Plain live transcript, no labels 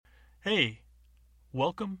Hey,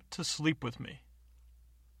 welcome to Sleep With Me,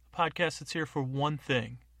 a podcast that's here for one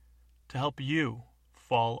thing, to help you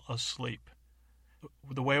fall asleep.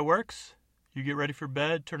 The way it works, you get ready for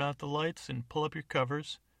bed, turn out the lights, and pull up your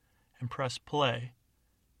covers, and press play.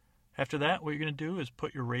 After that, what you're going to do is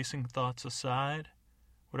put your racing thoughts aside,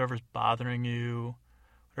 whatever's bothering you,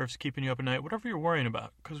 whatever's keeping you up at night, whatever you're worrying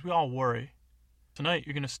about, because we all worry. Tonight,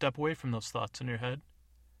 you're going to step away from those thoughts in your head,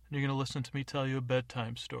 and you're going to listen to me tell you a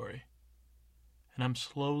bedtime story. And I'm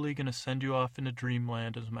slowly going to send you off into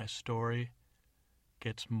dreamland as my story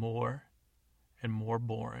gets more and more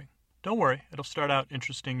boring. Don't worry, it'll start out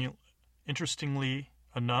interestingly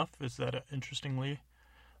enough. Is that interestingly?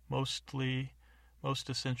 Most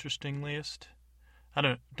disinterestingliest?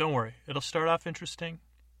 Don't worry. It'll start off interesting,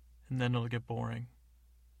 and then it'll get boring.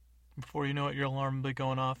 Before you know it, your alarm will be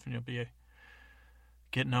going off, and you'll be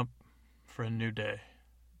getting up for a new day.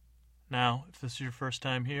 Now, if this is your first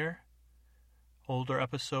time here, older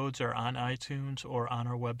episodes are on iTunes or on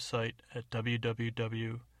our website at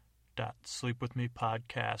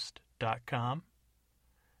www.sleepwithmepodcast.com.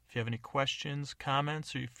 If you have any questions,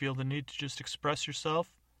 comments, or you feel the need to just express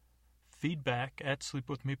yourself, feedback at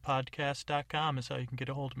sleepwithmepodcast.com is how you can get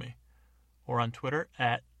a hold of me. Or on Twitter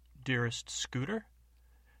at DearestScooter.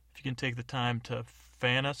 If you can take the time to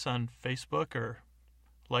fan us on Facebook or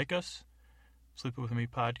like us, Sleep With Me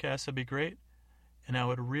Podcast, that'd be great. And I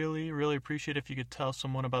would really, really appreciate if you could tell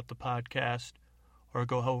someone about the podcast or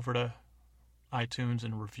go over to iTunes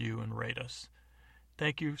and review and rate us.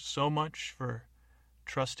 Thank you so much for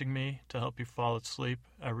trusting me to help you fall asleep.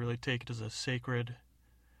 I really take it as a sacred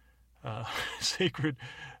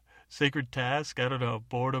task. I don't know,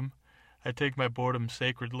 boredom. I take my boredom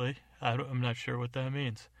sacredly. I'm not sure what that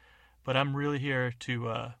means. But I'm really here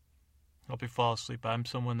to help you fall asleep. I'm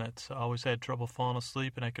someone that's always had trouble falling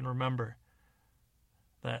asleep, and I can remember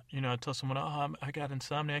that, I tell someone, I got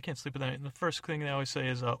insomnia, I can't sleep at night. And the first thing they always say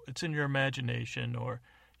is, it's in your imagination, or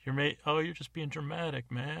you're just being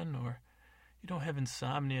dramatic, man, or you don't have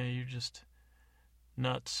insomnia, you're just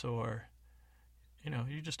nuts, or,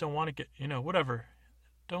 you just don't want to get, whatever.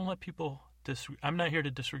 Don't let people I'm not here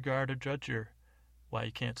to disregard or judge why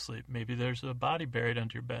you can't sleep. Maybe there's a body buried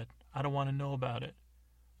under your bed. I don't want to know about it.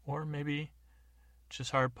 Or maybe it's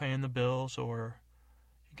just hard paying the bills, or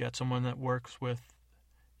you got someone that works with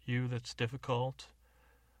you that's difficult,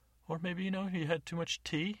 or maybe you had too much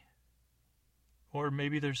tea, or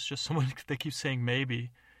maybe there's just someone that keeps saying maybe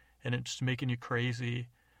and it's making you crazy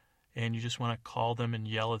and you just want to call them and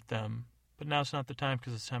yell at them, but now's not the time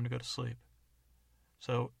because it's time to go to sleep.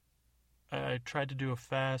 So I tried to do a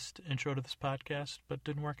fast intro to this podcast, but it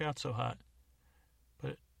didn't work out so hot.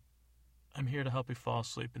 But I'm here to help you fall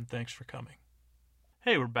asleep, and thanks for coming.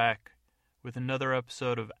 Hey, we're back with another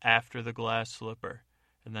episode of After the Glass Slipper.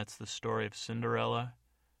 And that's the story of Cinderella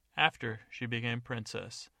after she became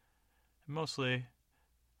princess. And mostly,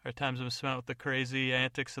 our times have been spent with the crazy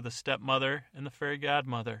antics of the stepmother and the fairy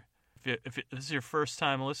godmother. If this is your first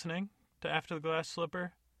time listening to After the Glass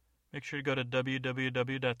Slipper, make sure to go to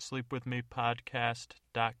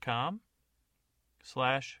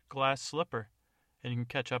www.sleepwithmepodcast.com/glass slipper, and you can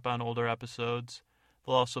catch up on older episodes.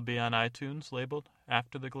 They'll also be on iTunes labeled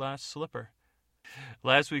After the Glass Slipper.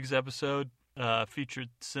 Last week's episode featured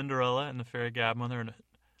Cinderella and the fairy godmother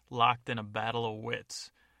locked in a battle of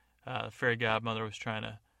wits. The fairy godmother was trying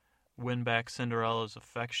to win back Cinderella's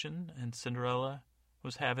affection, and Cinderella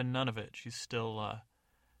was having none of it. She's still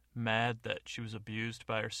mad that she was abused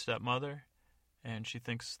by her stepmother, and she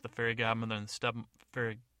thinks the fairy godmother and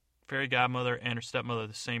the fairy godmother and her stepmother are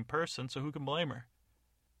the same person, so who can blame her?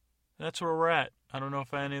 And that's where we're at. I don't know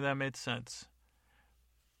if any of that made sense.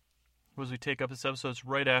 Was we take up this episode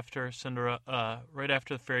right after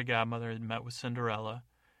the fairy godmother had met with Cinderella.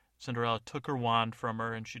 Cinderella took her wand from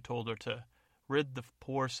her, and she told her to rid the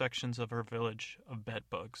poor sections of her village of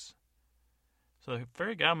bedbugs. So the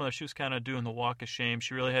fairy godmother, she was kind of doing the walk of shame.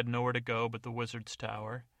 She really had nowhere to go but the wizard's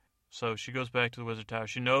tower. So she goes back to the wizard's tower.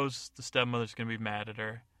 She knows the stepmother's going to be mad at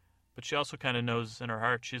her, but she also kind of knows in her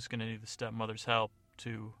heart she's going to need the stepmother's help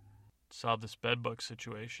to solve this bedbug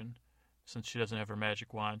situation. Since she doesn't have her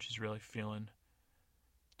magic wand, she's really feeling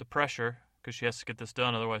the pressure because she has to get this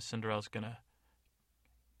done. Otherwise, Cinderella's going to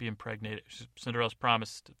be impregnated. Cinderella's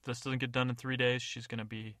promised if this doesn't get done in 3 days, she's going to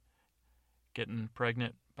be getting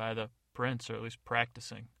pregnant by the prince, or at least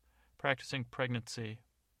practicing pregnancy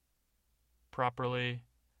properly.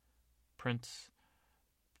 Prince,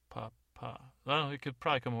 well, you could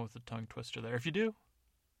probably come up with a tongue twister there. If you do,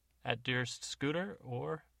 at Dearest Scooter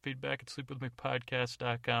or feedback at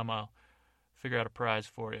sleepwithmepodcast.com, I'll figure out a prize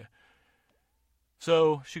for you.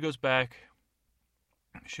 So she goes back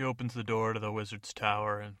She opens the door to the wizard's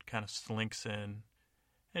tower and kind of slinks in.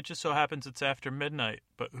 It just so happens it's after midnight,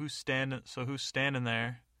 but who's standing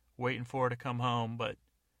there waiting for her to come home but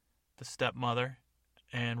the stepmother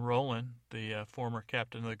and Roland, the former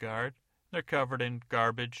captain of the guard. They're covered in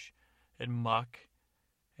garbage and muck,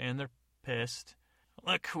 and they're pissed.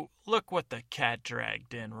 Look what the cat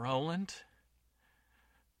dragged in, Roland.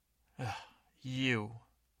 Ugh, you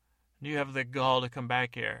have the gall to come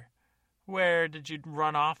back here. Where did you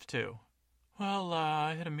run off to? Well,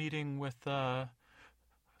 I had a meeting with,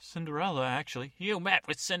 Cinderella, actually. You met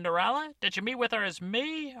with Cinderella? Did you meet with her as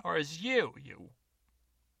me or as you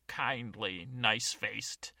kindly,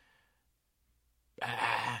 nice-faced?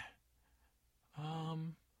 I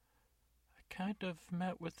kind of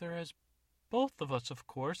met with her as both of us, of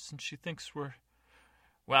course, and she thinks we're...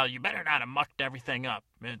 Well, you better not have mucked everything up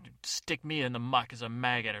and stick me in the muck as a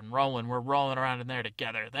maggot and we're rolling around in there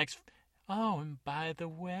together. Thanks. Oh, and by the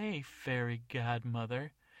way, fairy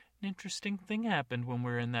godmother, an interesting thing happened when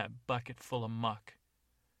we were in that bucket full of muck.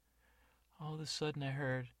 All of a sudden I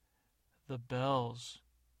heard the bells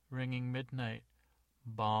ringing midnight.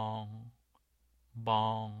 Bong,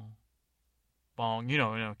 bong,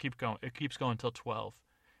 bong. Keep going. It keeps going till 12.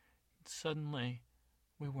 And suddenly,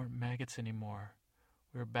 we weren't maggots anymore.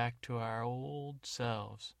 We were back to our old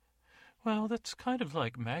selves. Well, that's kind of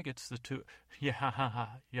like maggots, the two. Yeah, ha, ha, ha.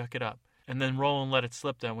 Yuck it up. And then Roland let it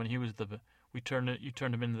slip that when he was you turned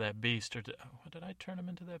him into that beast. Did I turn him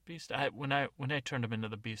into that beast? When I turned him into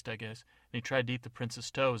the beast, I guess. And he tried to eat the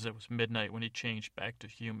prince's toes. It was midnight when he changed back to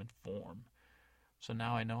human form. So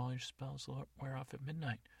now I know all your spells wear off at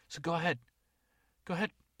midnight. So go ahead,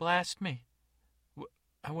 blast me.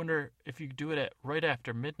 I wonder if you do it right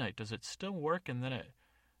after midnight. Does it still work and then it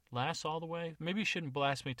lasts all the way? Maybe you shouldn't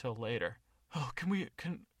blast me till later. Oh, can we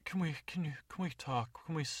talk?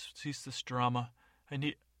 Can we cease this drama?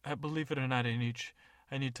 I believe it or not, I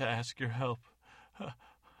need to ask your help.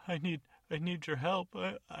 I need your help.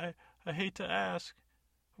 I hate to ask.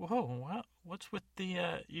 Whoa, what's with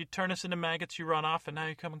the, you turn us into maggots, you run off, and now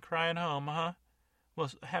you come crying home, huh?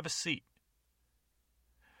 Well, have a seat.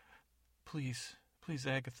 Please,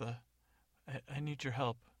 Agatha, I need your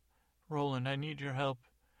help. Roland, I need your help.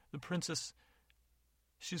 The princess,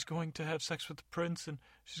 she's going to have sex with the prince, and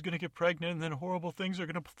she's going to get pregnant, and then horrible things are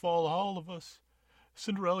going to befall all of us.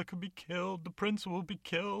 Cinderella could be killed. The prince will be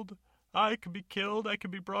killed. I could be killed. I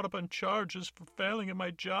could be brought up on charges for failing at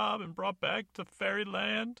my job and brought back to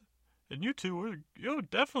fairyland. And you two, you'll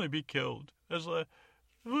definitely be killed.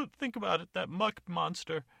 Think about it, that muck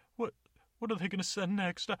monster. What are they going to send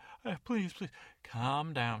next? Please.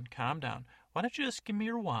 Calm down. Why don't you just give me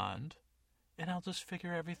your wand, and I'll just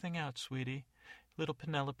figure everything out, sweetie. Little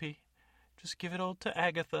Penelope. Just give it all to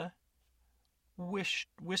Agatha.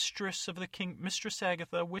 Mistress of the king, Mistress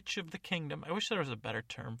Agatha, witch of the kingdom. I wish there was a better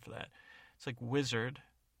term for that. It's like wizard,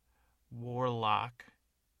 warlock,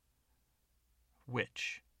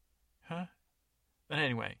 witch. Huh? But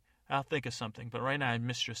anyway, I'll think of something. But right now, I'm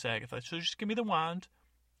Mistress Agatha. So just give me the wand,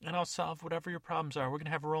 and I'll solve whatever your problems are. We're going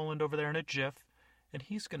to have Roland over there in a jiff, and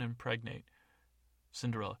he's going to impregnate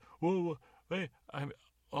Cinderella. Whoa, wait,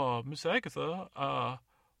 Miss Agatha,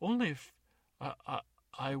 only if...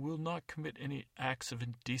 I will not commit any acts of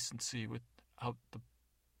indecency without the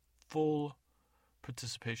full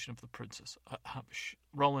participation of the princess.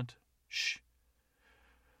 Roland, shh.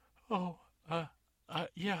 Oh,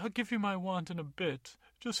 yeah, I'll give you my wand in a bit.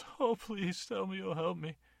 Just, please tell me you'll help me.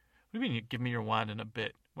 What do you mean you give me your wand in a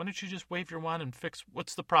bit? Why don't you just wave your wand and fix...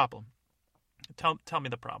 What's the problem? Tell me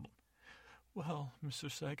the problem. Well,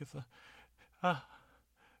 Mr. Agatha,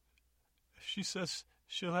 she says...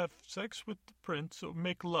 She'll have sex with the prince, or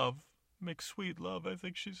make sweet love, I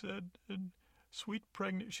think she said, and sweet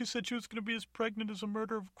pregnant. She said she was going to be as pregnant as a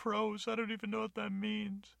murder of crows. I don't even know what that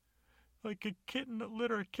means. Like a kitten, a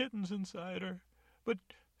litter of kittens inside her. But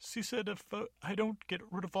she said if I don't get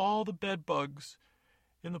rid of all the bed bugs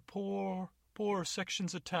in the poor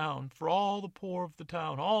sections of town, for all the poor of the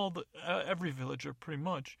town, every villager pretty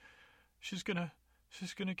much, she's gonna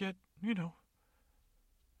get,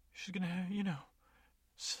 she's gonna,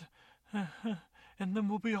 and then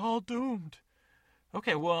we'll be all doomed.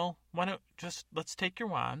 Okay, well, why don't let's take your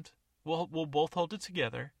wand. We'll both hold it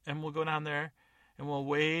together, and we'll go down there, and we'll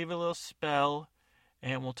wave a little spell,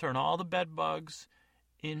 and we'll turn all the bed bugs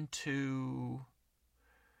into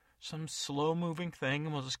some slow-moving thing,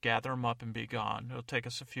 and we'll just gather them up and be gone. It'll take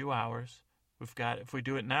us a few hours. If we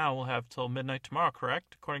do it now, we'll have till midnight tomorrow,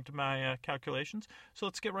 correct? According to my calculations. So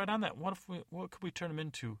let's get right on that. What could we turn them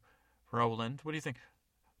into, Roland? What do you think?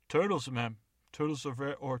 Turtles, ma'am. Turtles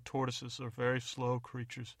or tortoises are very slow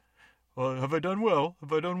creatures. Well, have I done well?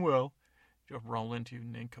 Have I done well? You're Roland, you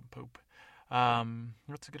nincompoop.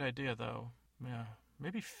 That's a good idea, though. Yeah,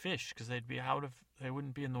 maybe fish, because they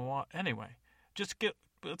wouldn't be in the water. Anyway, let's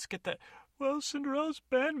get that. Well, Cinderella's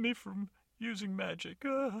banned me from using magic.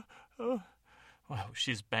 Well,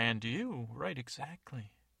 she's banned you. Right,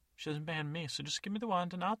 exactly. She doesn't ban me, so just give me the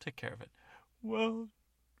wand and I'll take care of it. Well,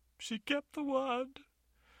 she kept the wand.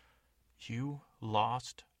 You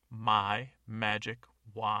lost my magic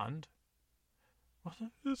wand?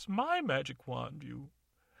 Well, it's my magic wand,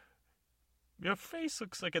 Your face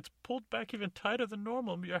looks like it's pulled back even tighter than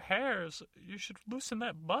normal. Your hairs. You should loosen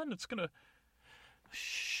that bun. It's gonna.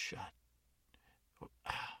 Shut.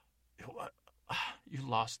 You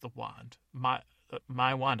lost the wand. My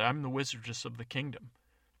wand. I'm the wizardess of the kingdom.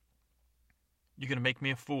 You're gonna make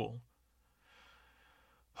me a fool.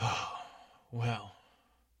 Oh, well.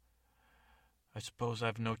 I suppose I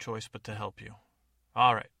have no choice but to help you.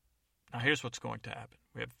 All right. Now here's what's going to happen.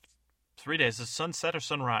 We have 3 days. Is sunset or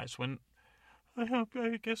sunrise? When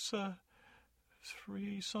I guess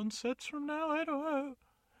 3 sunsets from now. I don't know.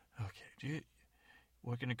 Okay,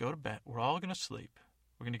 we're gonna go to bed. We're all gonna sleep.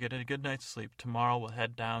 We're gonna get a good night's sleep. Tomorrow we'll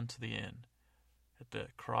head down to the inn at the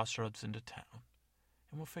crossroads into town,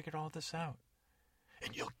 and we'll figure all this out.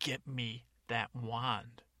 And you'll get me that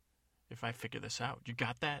wand if I figure this out. You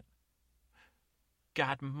got that?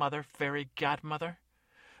 Godmother, fairy godmother?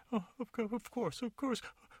 Oh, of course.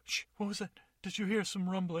 Shh, what was that? Did you hear some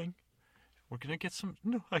rumbling? We're going to get some...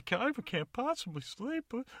 No, I can't possibly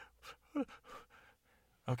sleep.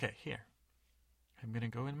 Okay, here. I'm going to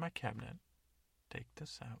go in my cabinet, take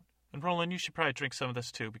this out. And Roland, you should probably drink some of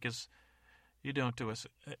this too, because you don't do us...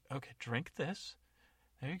 Okay, drink this.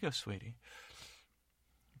 There you go, sweetie.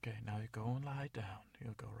 Okay, now you go and lie down.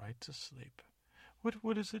 You'll go right to sleep.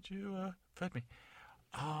 What is it you fed me?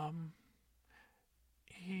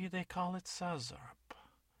 They call it sazarp.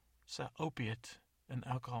 It's an opiate and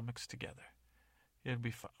alcohol mixed together. It'd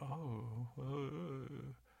be fun. Oh,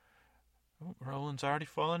 Roland's already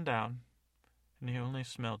fallen down, and he only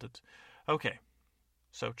smelled it. Okay,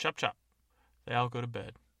 so chop. They all go to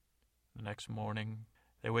bed. The next morning,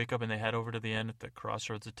 they wake up and they head over to the inn at the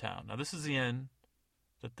crossroads of town. Now, this is the inn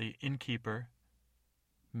that the innkeeper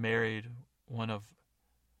married one of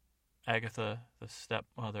Agatha, the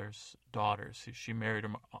stepmother's daughters. She married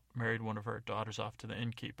one of her daughters off to the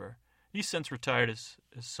innkeeper. He's since retired his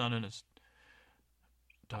son and his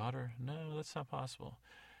daughter. No, that's not possible.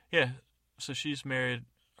 Yeah, so she's married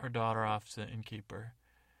her daughter off to the innkeeper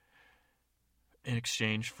in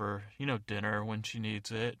exchange for, dinner when she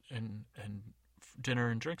needs it, and dinner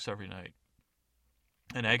and drinks every night.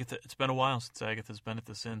 And Agatha, it's been a while since Agatha's been at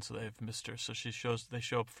this inn, so they've missed her. So they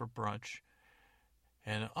show up for brunch.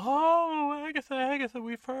 And, oh, Agatha,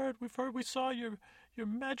 we've heard, we saw your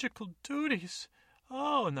magical duties.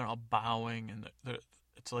 Oh, and they're all bowing, and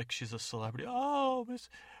it's like she's a celebrity. Oh, miss,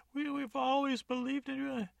 we've always believed in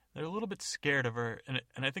you. They're a little bit scared of her, and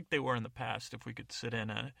I think they were in the past, if we could sit in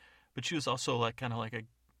on it. But she was also kind of like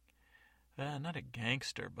not a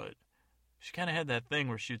gangster, but she kind of had that thing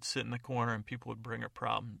where she'd sit in the corner and people would bring her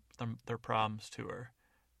their problems to her.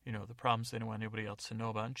 The problems they didn't want anybody else to know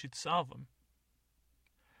about, and she'd solve them.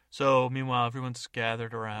 So, meanwhile, everyone's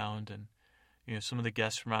gathered around, and, some of the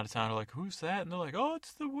guests from out of town are like, who's that? And they're like, oh,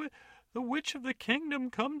 it's the witch of the kingdom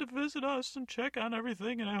come to visit us and check on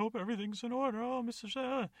everything, and I hope everything's in order. Oh,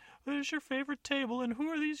 Mr. Where's your favorite table, and who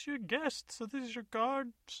are these your guests? Are these your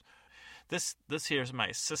guards? This here's my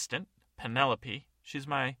assistant, Penelope. She's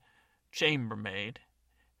my chambermaid.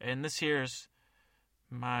 And this here's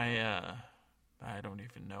my, I don't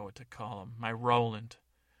even know what to call him, my Roland.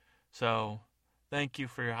 So... thank you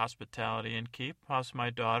for your hospitality, innkeep. How's my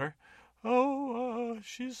daughter? Oh,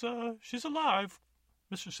 she's alive,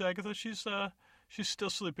 Mistress Agatha. She's still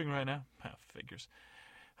sleeping right now. Figures.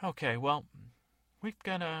 Okay, well, we're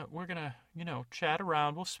gonna, chat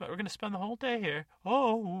around. We're gonna spend the whole day here.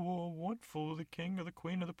 Oh, wonderful. Will the king or the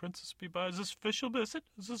queen or the princess be by? Is this official visit?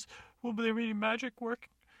 Will there be any magic work?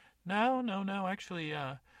 No. Actually,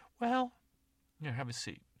 well, here, have a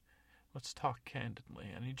seat. Let's talk candidly.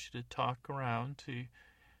 I need you to talk around to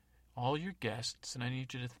all your guests, and I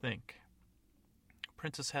need you to think.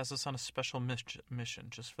 Princess has us on a special mission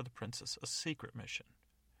just for the princess, a secret mission.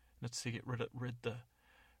 And it's to get rid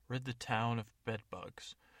the town of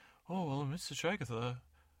bedbugs. Oh, well, Mrs. Agatha,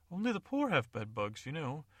 only the poor have bedbugs,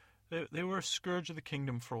 They were a scourge of the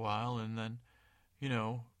kingdom for a while, and then,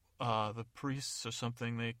 the priests or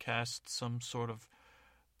something, they cast some sort of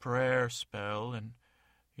prayer spell, and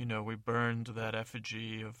we burned that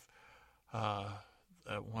effigy of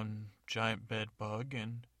that one giant bed bug,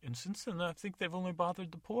 and since then I think they've only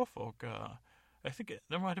bothered the poor folk. I think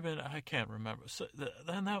there might have been, I can't remember. So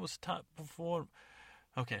then that was top before.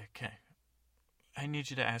 Okay. I need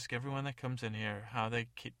you to ask everyone that comes in here how they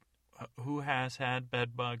keep, who has had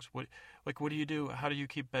bed bugs. What do you do? How do you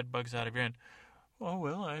keep bed bugs out of your hand? Oh,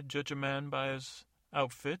 well, I judge a man by his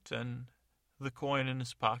outfit and the coin in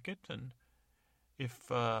his pocket, and if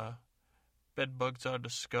bed bugs are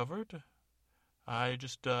discovered, I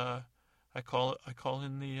just I call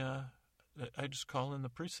in the I just call in the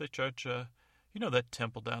priest. They charge that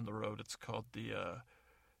temple down the road. It's called the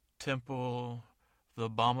Temple the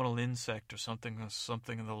Abominable Insect or something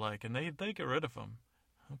of the like, and they get rid of them.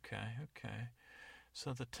 Okay.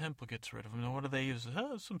 So the temple gets rid of them. Now what do they use?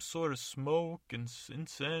 Some sort of smoke and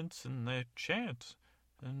incense, and they chant.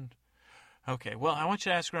 And okay, well, I want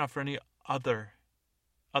you to ask around for any other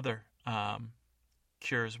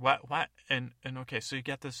cures. What? And okay, so you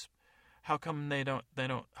get this. How come they don't?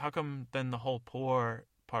 How come then the whole poor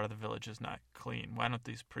part of the village is not clean? Why don't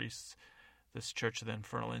these priests, this Church of the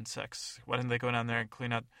Infernal Insects, why didn't they go down there and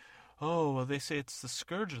clean out? Oh, well, they say it's the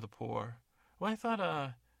scourge of the poor. Well, I thought,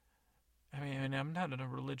 I mean, I'm not a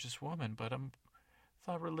religious woman, but I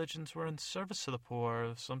thought religions were in service to the poor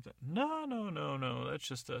or something. No. That's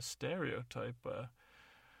just a stereotype,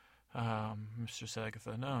 Mistress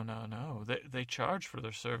Agatha. No. They charge for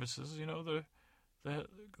their services.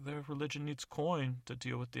 Their religion needs coin to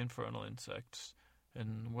deal with the infernal insects.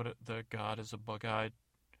 And their god is a bug-eyed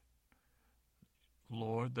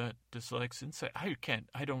lord that dislikes insects.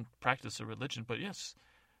 I don't practice a religion, but yes,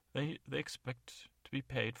 they expect to be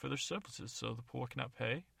paid for their services, so the poor cannot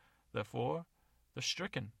pay. Therefore, they're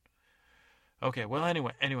stricken. Okay, well,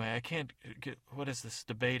 anyway, I can't get, what is this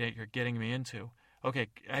debate that you're getting me into? Okay,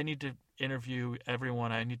 I need to interview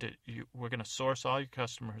everyone. We're going to source all your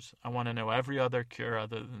customers. I want to know every other cure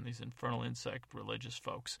other than these infernal insect religious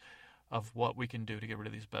folks of what we can do to get rid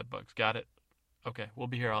of these bed bugs. Got it? Okay, we'll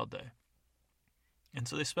be here all day. And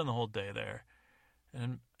so they spend the whole day there.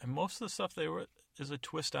 And most of the stuff is a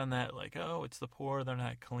twist on that, like, oh, it's the poor, they're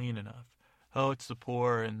not clean enough. Oh, it's the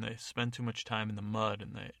poor, and they spend too much time in the mud,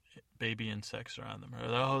 and the baby insects are on them. Or,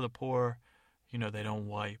 oh, the poor, they don't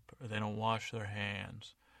wipe, or they don't wash their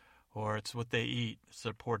hands. Or it's what they eat, it's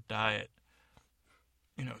their poor diet.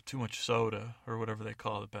 Too much soda, or whatever they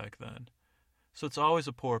called it back then. So it's always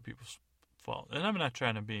the poor people's fault. And I'm not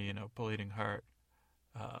trying to be, bleeding heart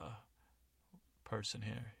person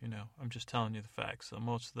here. I'm just telling you the facts. So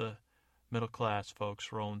most of the middle class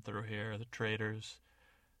folks rolling through here, the traders,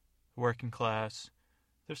 the working class,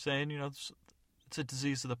 they're saying, it's a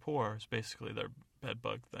disease of the poor. It's basically their bed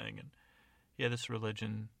bug thing. And yeah, this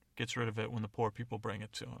religion gets rid of it when the poor people bring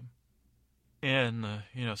it to them. And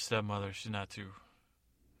the stepmother, she's not too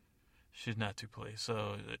pleased.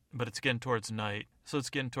 So, but it's getting towards night. So it's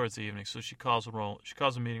getting towards the evening. So she calls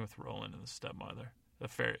a meeting with Roland and the stepmother, the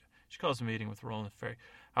fairy. She calls a meeting with Roland and the fairy.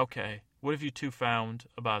 Okay, what have you two found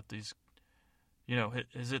about these?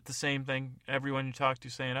 Is it the same thing? Everyone you talk to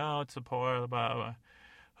saying, oh, it's the poor, blah, blah.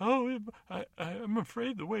 Oh, I'm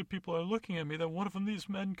afraid the way people are looking at me that one of these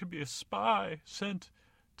men could be a spy sent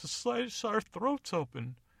to slice our throats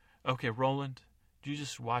open. Okay, Roland, you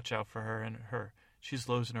just watch out for her and her. She's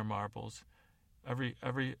losing her marbles. Every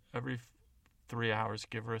 3 hours,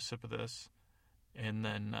 give her a sip of this, and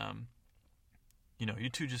then you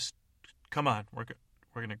two just come on. We're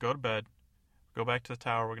gonna go to bed, go back to the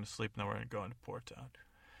tower. We're gonna sleep, and then we're gonna go into Port Town.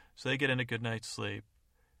 So they get in a good night's sleep,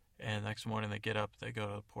 and the next morning they get up. They go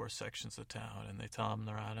to the poor sections of town, and they tell them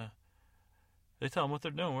They tell them what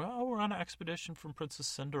they're doing. We're on an expedition from Princess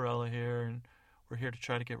Cinderella here, and we're here to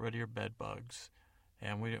try to get rid of your bed bugs.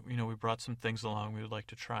 And we brought some things along. We would like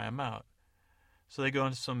to try them out. So they go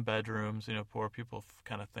into some bedrooms. Poor people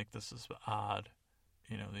kind of think this is odd.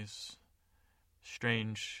 This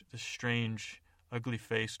strange,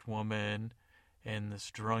 ugly-faced woman, and this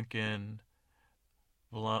drunken,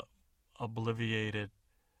 obliviated,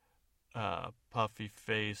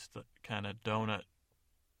 puffy-faced kind of donut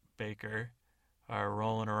baker are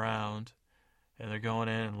rolling around, and they're going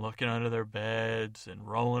in and looking under their beds and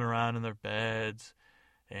rolling around in their beds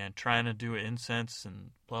and trying to do incense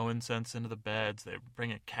and blow incense into the beds. They're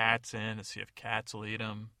bringing cats in to see if cats will eat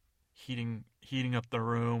them, heating up the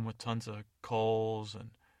room with tons of coals,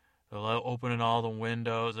 and they're opening all the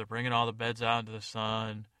windows. They're bringing all the beds out into the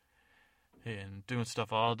sun and doing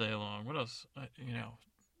stuff all day long. What else?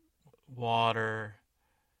 Water,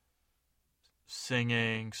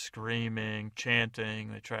 singing, screaming,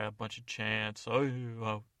 chanting. They try a bunch of chants.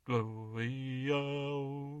 Oh, we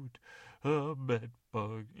out a bed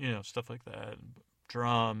bug. Stuff like that.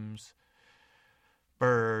 Drums,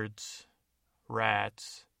 birds,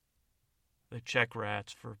 rats. They check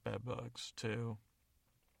rats for bed bugs too.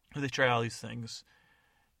 They try all these things,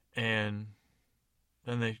 and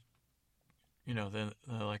then then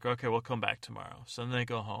they're like, okay, we'll come back tomorrow. So then they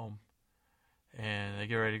go home, and they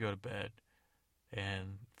get ready to go to bed,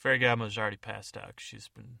 and fairy godmother's already passed out 'cause she's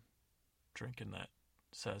been drinking that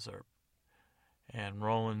scissor. And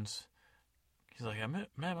Roland's, he's like, ma'am,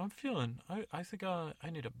 I'm feeling, I think I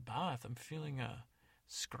need a bath. I'm feeling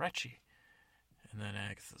scratchy. And then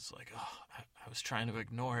Agatha's like, oh, I was trying to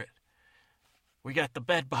ignore it. We got the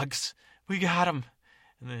bed bugs. We got them.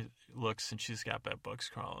 And then looks, and she's got bed bugs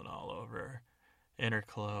crawling all over her, in her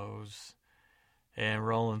clothes. And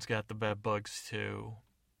Roland's got the bed bugs too.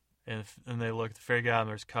 And they look, the fairy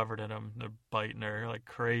godmother's covered in them. They're biting her like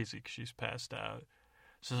crazy because she's passed out.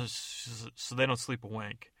 So they don't sleep a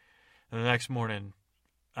wink. And the next morning,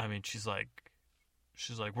 I mean, she's like,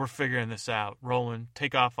 we're figuring this out. Roland,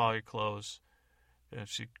 take off all your clothes. And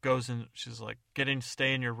she goes in, she's like,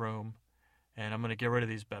 stay in your room, and I'm going to get rid of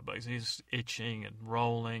these bed bugs. He's itching and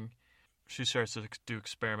rolling. She starts to do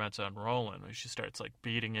experiments on Roland. She starts like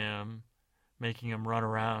beating him, making him run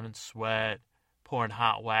around and sweat, pouring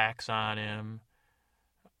hot wax on him,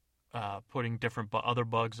 putting different other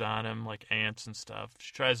bugs on him, like ants and stuff.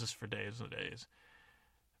 She tries this for days and days.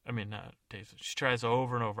 I mean, not days. She tries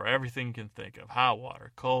over and over everything you can think of. Hot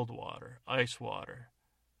water, cold water, ice water.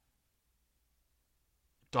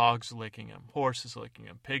 Dogs licking him, horses licking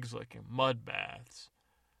him, pigs licking him, mud baths,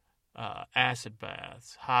 acid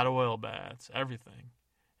baths, hot oil baths, everything.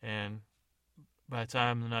 And by the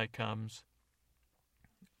time the night comes,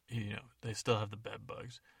 they still have the bed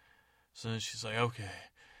bugs. So then she's like, okay,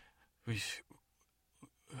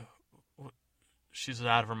 she's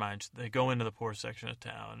out of her mind. They go into the poor section of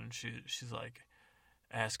town, and she's like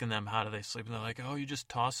asking them how do they sleep. And they're like, oh, you just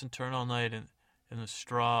toss and turn all night in the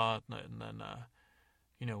straw, and then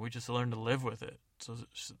we just learn to live with it. So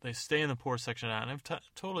they stay in the poor section of town. I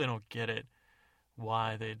totally don't get it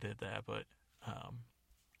why they did that, but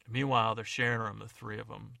meanwhile they're sharing a room, the three of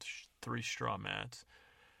them, 3 straw mats,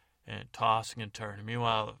 and tossing and turning.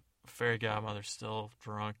 Meanwhile, the fairy godmother's still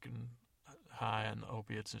drunk and high on the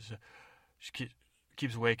opiates, and she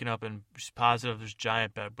keeps waking up, and she's positive there's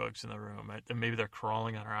giant bed bugs in the room, and maybe they're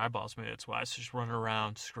crawling on her eyeballs. Maybe that's why. So she's running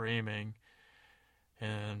around screaming,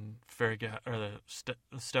 and the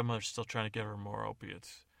stepmother's still trying to give her more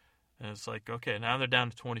opiates. And it's like, okay, now they're down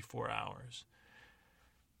to 24 hours.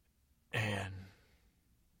 And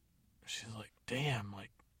she's like, damn,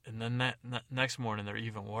 and then that next morning they're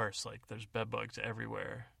even worse. Like, there's bed bugs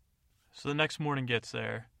everywhere. So the next morning gets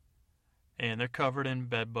there, and they're covered in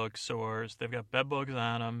bed bug sores. They've got bed bugs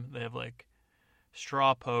on them. They have like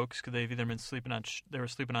straw pokes because they've either been sleeping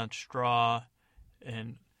on straw,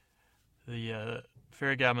 and the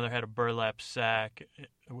fairy godmother had a burlap sack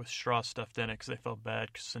with straw stuffed in it because they felt bad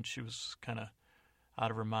since she was kind of out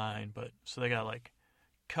of her mind. But so they got like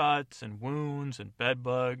cuts and wounds and bed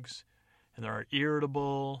bugs, and they're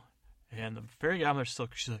irritable. And the fairy godmother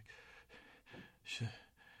she's like,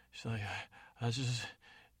 I was just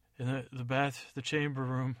in the chamber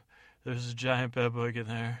room. There's a giant bed bug in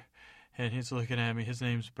there, and he's looking at me. His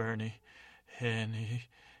name's Bernie, and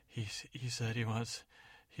he said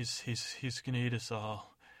he's gonna eat us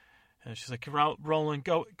all. And she's like, Roland,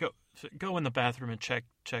 go in the bathroom and check.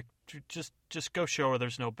 Just go show her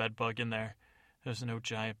there's no bed bug in there. There's no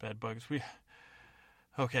giant bed bugs.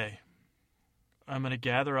 Okay. I'm gonna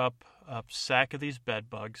gather up a sack of these bed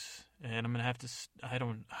bugs, and I'm gonna have to.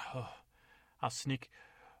 I'll sneak.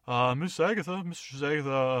 Mistress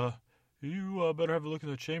Agatha, you better have a look in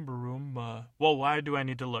the chamber room. Well, why do I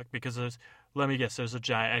need to look? Because let me guess, there's a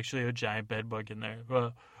giant bed bug in there.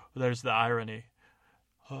 There's the irony.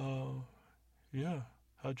 Yeah.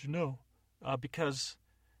 How'd you know? Because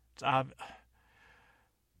it's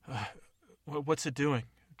what's it doing?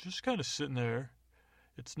 Just kind of sitting there.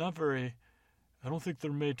 It's not very. I don't think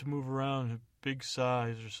they're made to move around at big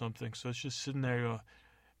size or something. So it's just sitting there,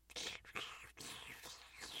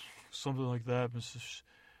 something like that,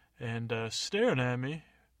 and staring at me.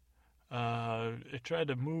 It tried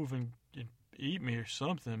to move and eat me or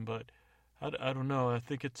something, but I don't know. I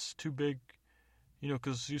think it's too big,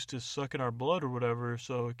 because it's used to sucking our blood or whatever,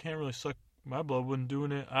 so it can't really suck my blood. Wouldn't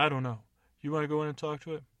doing it. I don't know. You want to go in and talk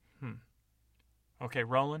to it? Okay,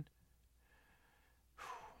 Roland.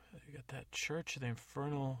 You got that Church of the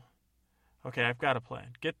Infernal. Okay, I've got a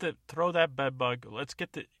plan. Throw that bed bug. Let's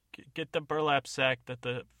get the burlap sack that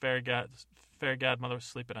the fairy godmother was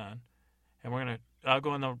sleeping on, and I'll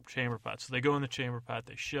go in the chamber pot. So they go in the chamber pot.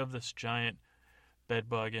 They shove this giant bed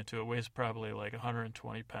bug into it. Weighs probably like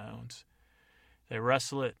 120 pounds. They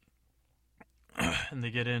wrestle it, and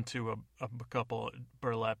they get into a couple of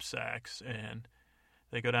burlap sacks, and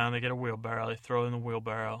they go down, they get a wheelbarrow, they throw it in the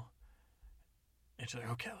wheelbarrow, and she's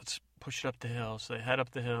like, okay, let's push it up the hill. So they head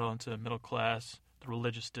up the hill into the middle class, the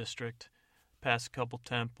religious district, past a couple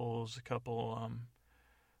temples, a couple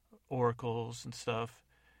oracles and stuff,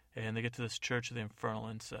 and they get to this Church of the Infernal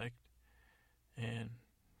Insect, and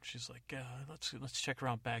she's like, let's check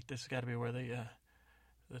around back. This has got to be where the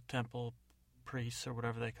temple priests or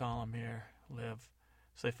whatever they call them here live.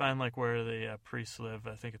 So they find like where the priests live.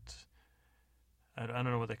 I think it's, I don't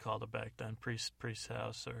know what they called it back then, priest's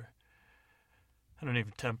house, or I don't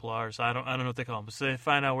even Templars. I don't know what they call them. But so they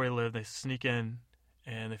find out where he lived. They sneak in,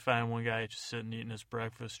 and they find one guy just sitting eating his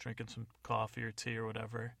breakfast, drinking some coffee or tea or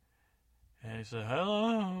whatever. And he said,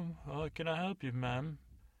 "Hello, how can I help you, ma'am?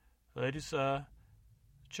 Ladies, the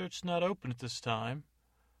church's not open at this time.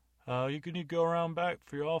 You can go around back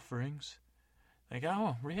for your offerings." They go,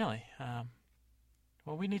 "Oh, really?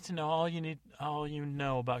 Well, we need to know all you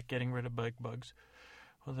know about getting rid of bed bugs."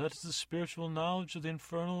 "Well, that's the spiritual knowledge of the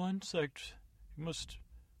infernal insect. You must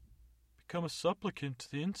become a supplicant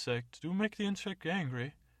to the insect. Do make the insect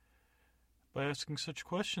angry. By asking such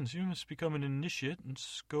questions, you must become an initiate and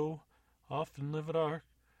go off and live at our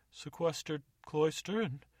sequestered cloister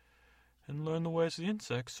and learn the ways of the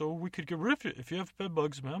insect. So we could get rid of it. If you have bed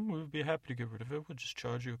bugs, ma'am, we would be happy to get rid of it. We'll just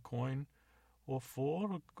charge you a coin or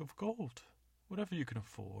 4 of gold. Whatever you can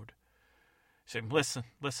afford." He said, listen.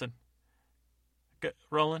 Get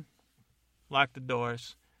rolling. Lock the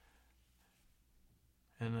doors.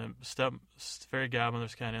 And the fairy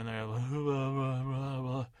godmother's kind of in there. Blah, blah, blah,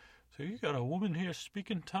 blah. "So you got a woman here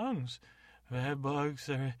speaking tongues. Bed bugs.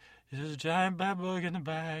 There's a giant bed bug in the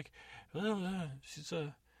bag.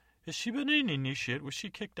 Has she been in any shit? Was she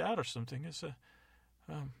kicked out or something?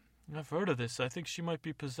 I've heard of this. I think she might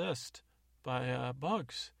be possessed by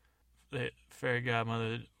bugs." The fairy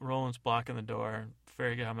godmother, Roland's blocking the door, and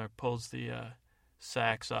fairy godmother pulls the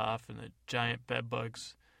sacks off, and the giant bed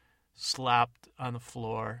bugs slapped on the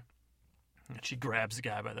floor. And she grabs the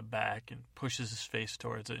guy by the back and pushes his face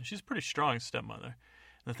towards it. And she's a pretty strong stepmother.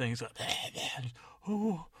 And the thing's like,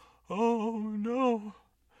 oh no.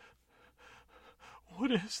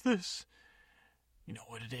 "What is this?" "You know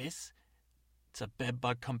what it is? It's a bed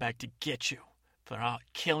bug come back to get you for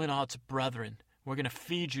killing all its brethren. We're going to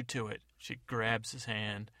feed you to it." She grabs his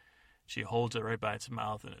hand. She holds it right by its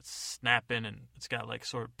mouth, and it's snapping, and it's got like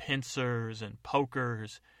sort of pincers and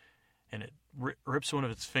pokers, and it rips one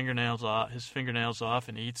of its fingernails off,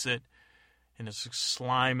 and eats it, and it's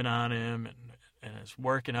sliming on him, and it's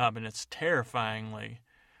working up, and it's terrifyingly,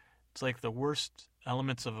 it's like the worst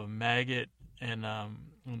elements of a maggot and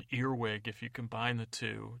an earwig if you combine the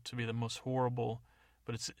two to be the most horrible.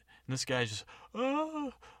 But and this guy's just,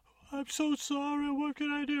 "Oh, I'm so sorry. What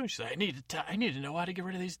can I do?" She's like, I need to know how to get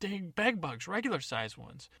rid of these dang bed bugs, regular size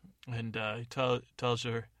ones." And he tells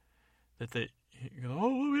her that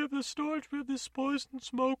we have this storage, we have this poison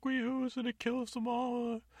smoke we use, and it kills them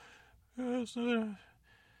all.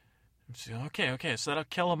 She's like, okay, so that'll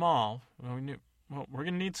kill them all. We're going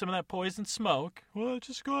to need some of that poison smoke. "Well,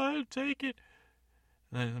 just go ahead and take it."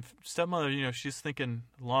 And then the stepmother, she's thinking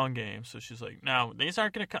long game, so she's like, "Now, these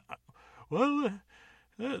aren't going to come." "Well,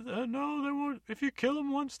 no, they won't. If you kill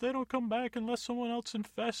them once, they don't come back unless someone else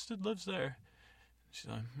infested lives there." She's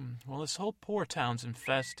like, "Well, this whole poor town's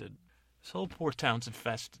infested. So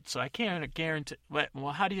I can't guarantee.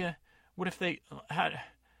 Well, how do you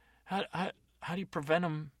prevent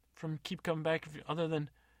them from keep coming back other than,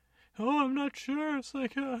 oh, I'm not sure. It's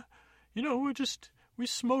like, we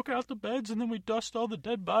smoke out the beds and then we dust all the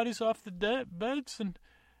dead bodies off the beds and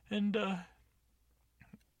they're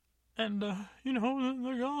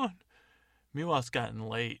gone." Meanwhile, it's gotten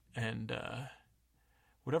late, and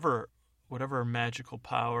whatever magical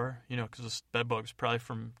power, because this bedbug's probably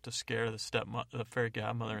to scare the fairy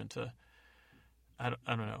godmother into, I don't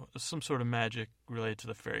know, some sort of magic related to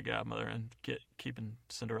the fairy godmother and keeping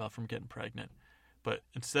Cinderella from getting pregnant. But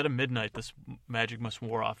instead of midnight, this magic must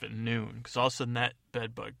wear off at noon, because all of a sudden that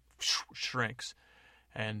bedbug shrinks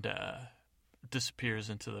and disappears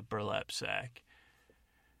into the burlap sack.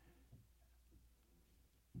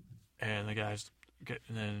 And the guy's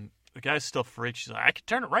still freaked. She's like, "I can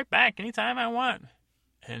turn it right back anytime I want."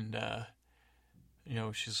 And,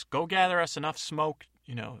 she's, "Go gather us enough smoke,"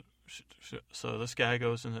 So this guy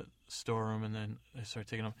goes in the storeroom, and then they start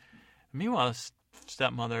taking him. Meanwhile, this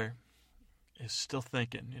stepmother is still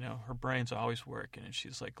thinking, her brain's always working, and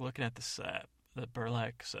she's like looking at the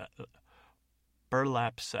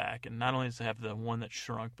burlap sack, and not only does it have the one that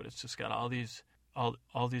shrunk, but it's just got all these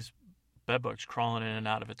bedbugs crawling in and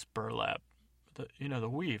out of its burlap, the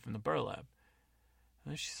weave and the burlap.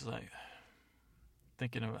 And then she's like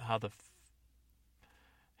thinking about how the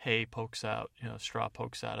hay pokes out, straw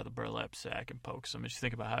pokes out of the burlap sack and pokes them. And she's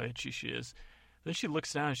thinking about how itchy she is. Then she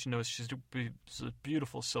looks down and she knows she's a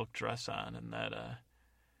beautiful silk dress on, and that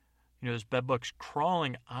there's bedbugs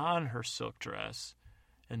crawling on her silk dress.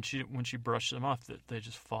 And when she brushes them off, they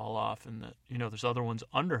just fall off. And there's other ones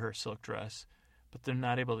under her silk dress, but they're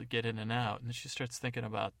not able to get in and out. And then she starts thinking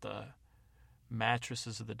about the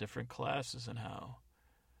mattresses of the different classes and how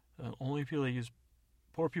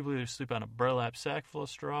poor people either sleep on a burlap sack full of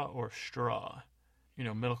straw or straw.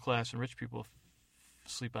 Middle class and rich people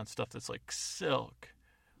sleep on stuff that's like silk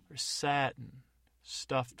or satin,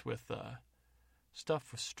 stuffed with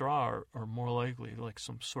straw, or more likely like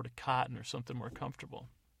some sort of cotton or something more comfortable.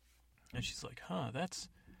 And she's like, that's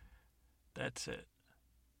it.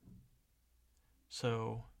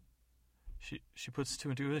 So she puts two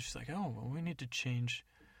and two together. She's like, we need to change.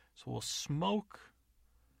 So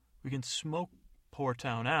we can smoke Poor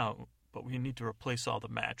Town out, but we need to replace all the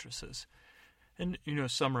mattresses. And,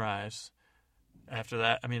 summarize after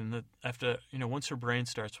that. I mean, once her brain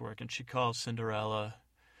starts working, she calls Cinderella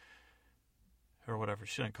or whatever.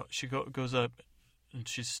 She goes up and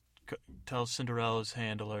tells Cinderella's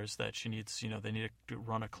handlers that she needs, they need to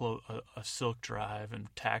run a silk drive and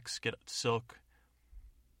get silk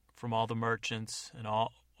from all the merchants and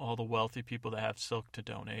all the wealthy people that have silk to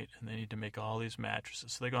donate, and they need to make all these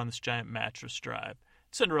mattresses. So they go on this giant mattress drive.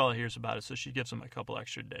 Cinderella hears about it, so she gives them a couple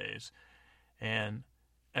extra days. And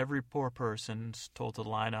every poor person's told to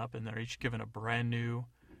line up, and they're each given a brand new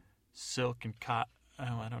silk and cotton.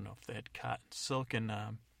 I don't know if they had cotton, silk and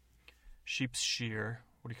sheep's shear.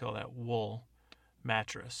 What do you call that? Wool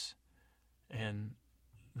mattress. And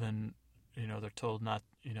then, they're told not,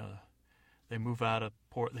 they move out of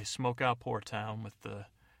they smoke out Poor Town with the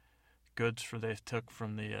goods they took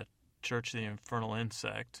from the Church of the Infernal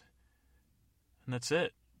Insect. And that's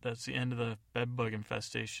it. That's the end of the bedbug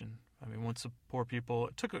infestation. I mean, once the poor people,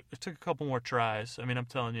 it took a couple more tries. I mean, I'm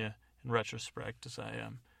telling you in retrospect, as I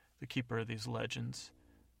am the keeper of these legends,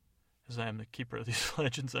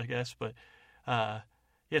 I guess. But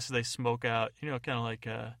so they smoke out, kind of like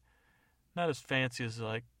not as fancy as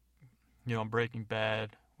like, Breaking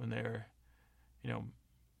Bad when they're,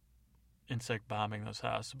 insect bombing those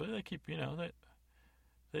houses, but they keep,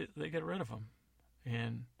 they get rid of them.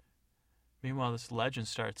 And meanwhile, this legend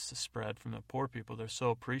starts to spread from the poor people. They're so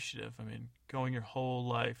appreciative. I mean, going your whole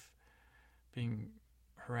life being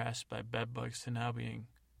harassed by bedbugs to now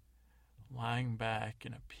lying back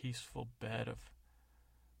in a peaceful bed of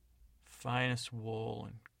finest wool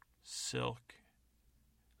and silk.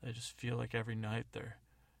 They just feel like every night they're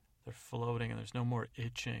floating, and there's no more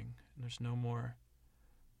itching, and there's no more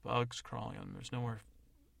bugs crawling on them. There's no more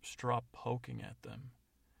straw poking at them.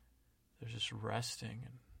 They're just resting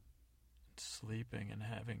and sleeping and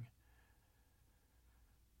having,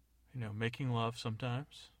 making love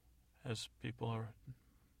sometimes, as people are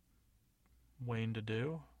wont to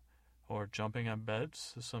do, or jumping on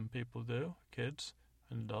beds, as some people do, kids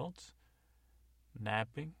and adults,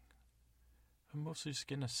 napping, and mostly just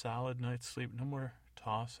getting a solid night's sleep. No more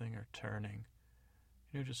tossing or turning.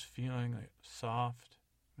 Just feeling like soft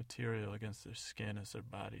material against their skin as their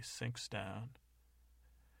body sinks down,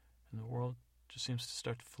 and the world just seems to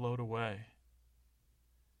start to float away.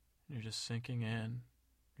 You're just sinking in.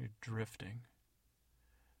 You're drifting.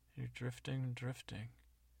 You're drifting. Kind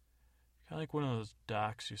of like one of those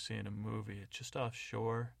docks you see in a movie. It's just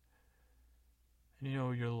offshore. And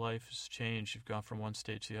your life has changed. You've gone from one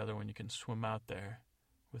stage to the other when you can swim out there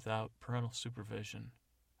without parental supervision,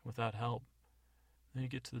 without help. Then you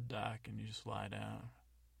get to the dock and you just lie down.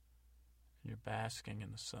 And you're basking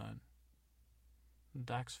in the sun. The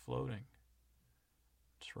dock's floating.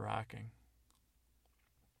 It's rocking.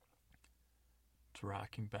 It's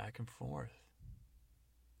rocking back and forth.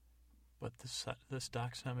 But this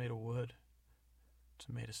dock's not made of wood. It's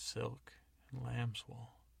made of silk and lamb's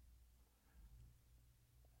wool.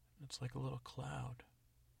 It's like a little cloud,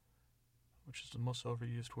 which is the most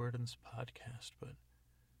overused word in this podcast, but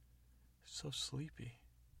it's so sleepy.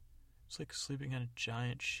 It's like sleeping on a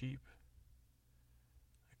giant sheep.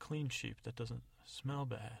 A clean sheep that doesn't smell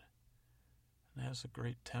bad and has a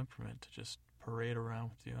great temperament to just parade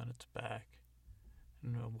around with you on its back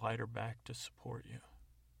and a wider back to support you.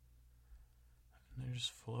 And they're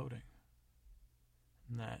just floating.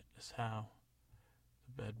 And that is how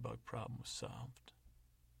the bedbug problem was solved.